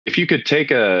If you could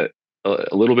take a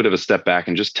little bit of a step back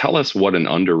and just tell us what an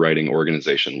underwriting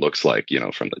organization looks like,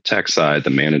 from the tech side, the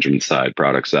management side,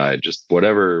 product side, just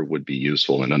whatever would be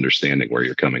useful in understanding where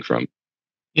you're coming from.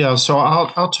 Yeah, so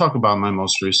I'll talk about my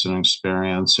most recent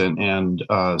experience and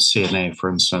CNA, for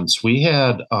instance. We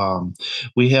had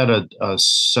a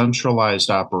centralized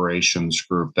operations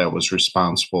group that was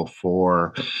responsible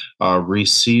for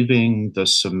receiving the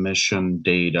submission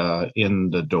data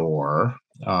in the door.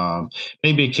 Um,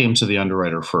 Maybe it came to the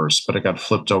underwriter first, but it got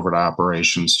flipped over to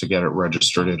operations to get it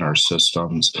registered in our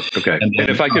systems. Okay. And And then,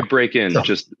 if I could break in, sure.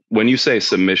 just when you say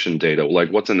submission data,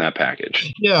 like what's in that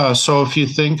package? Yeah, so if you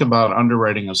think about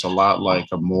underwriting as a lot like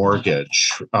a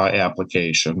mortgage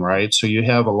application, right? So you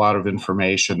have a lot of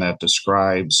information that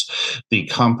describes the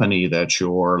company that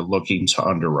you're looking to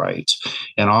underwrite.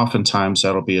 And oftentimes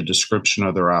that'll be a description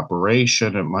of their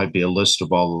operation. It might be a list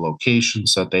of all the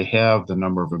locations that they have, the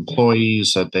number of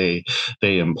employees that they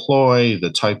employ,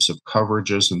 the types of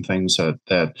coverages and things that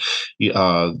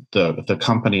the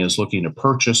company is looking to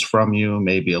purchase from you,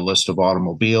 maybe a list of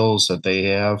automobiles that they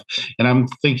have. And I'm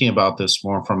thinking about this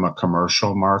more from a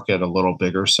commercial market, a little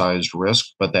bigger sized risk,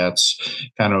 but that's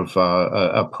kind of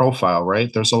a profile,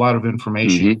 right? There's a lot of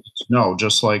information you Hmm. need to know,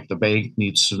 just like the bank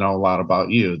needs to know a lot about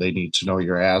you. They need to know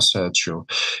your assets, your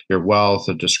wealth,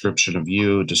 a description of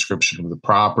you, a description of the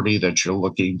property that you're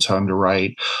looking to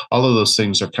underwrite. All of those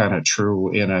things are kind of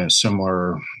true in a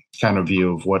similar kind of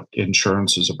view of what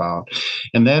insurance is about.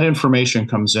 And that information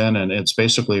comes in, and it's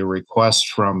basically a request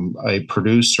from a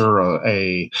producer,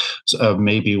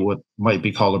 maybe what might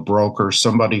be called a broker,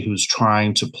 somebody who's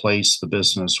trying to place the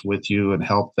business with you and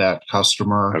help that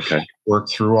customer Okay. work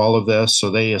through all of this. So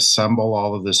they assemble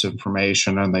all of this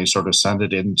information and they sort of send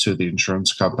it into the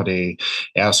insurance company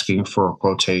asking for a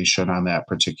quotation on that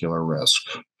particular risk.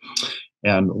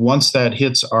 And once that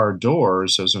hits our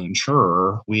doors as an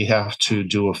insurer, we have to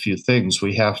do a few things.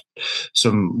 We have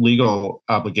some legal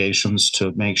obligations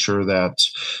to make sure that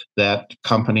that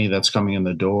company that's coming in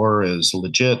the door is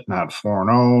legit, not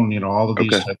foreign owned, all of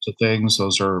these Okay. types of things.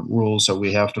 Those are rules that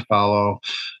we have to follow.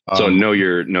 So Um, know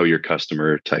your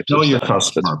customer types Know of your stuff. That's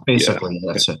customer, yeah. basically. Okay.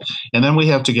 That's it. And then we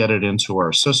have to get it into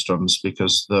our systems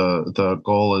because the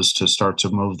goal is to start to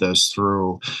move this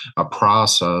through a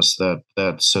process that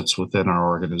sits within our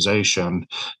organization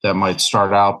that might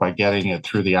start out by getting it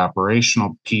through the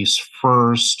operational piece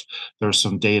first. There's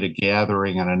some data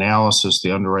gathering and analysis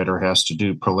the underwriter has to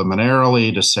do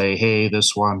preliminarily to say, hey,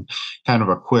 this one, kind of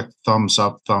a quick thumbs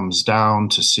up, thumbs down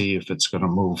to see if it's going to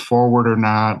move forward or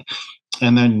not.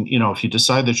 And then, if you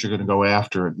decide that you're going to go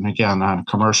after it, and again, on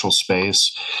commercial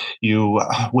space, you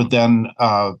would then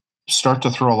start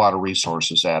to throw a lot of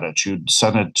resources at it. You'd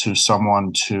send it to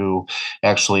someone to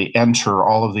actually enter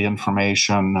all of the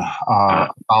information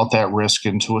about that risk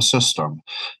into a system.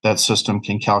 That system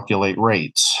can calculate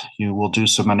rates. You will do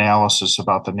some analysis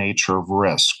about the nature of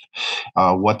risk.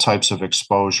 What types of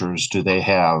exposures do they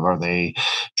have? Are they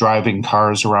driving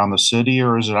cars around the city,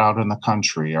 or is it out in the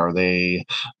country? Are they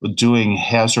doing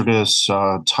hazardous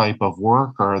type of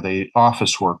work, or are they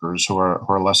office workers who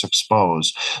are less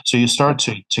exposed? So you start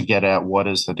to get at what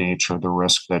is the nature of the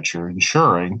risk that you're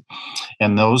insuring,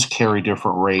 and those carry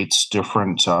different rates,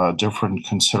 different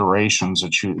considerations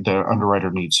that the underwriter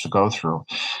needs to go through.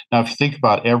 Now, if you think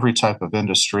about every type of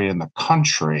industry in the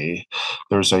country,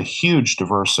 there's a huge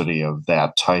diversity of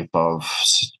that type of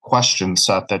question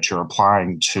set that you're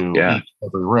applying to Yeah. each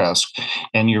every risk.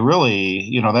 And you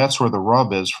really, that's where the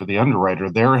rub is for the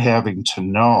underwriter. They're having to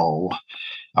know,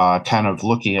 kind of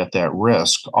looking at that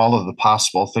risk, all of the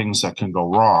possible things that can go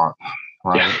wrong,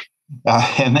 Yeah. right?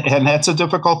 And that's a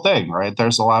difficult thing, right?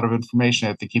 There's a lot of information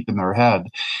they have to keep in their head,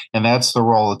 and that's the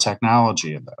role of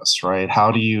technology in this, right? How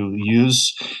do you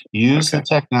use the Okay.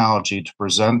 technology to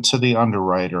present to the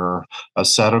underwriter a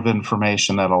set of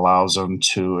information that allows them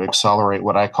to accelerate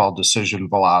what I call decision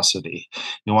velocity?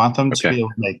 You want them to Okay. be able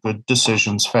to make good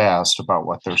decisions fast about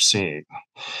what they're seeing.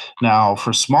 Now,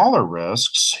 for smaller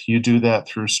risks, you do that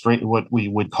through what we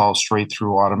would call straight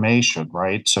through automation,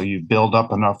 right? So you build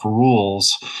up enough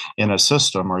rules in a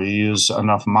system, or you use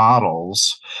enough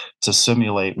models to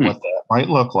simulate Hmm. what that might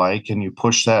look like, and you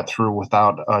push that through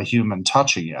without a human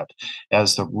touching it.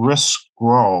 As the risks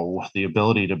grow, the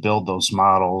ability to build those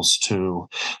models to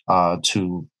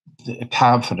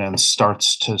confidence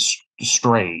starts to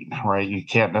strain, right? You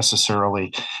can't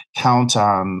necessarily count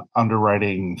on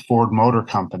underwriting Ford Motor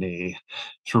Company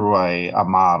through a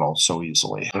model so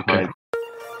easily, Okay. right?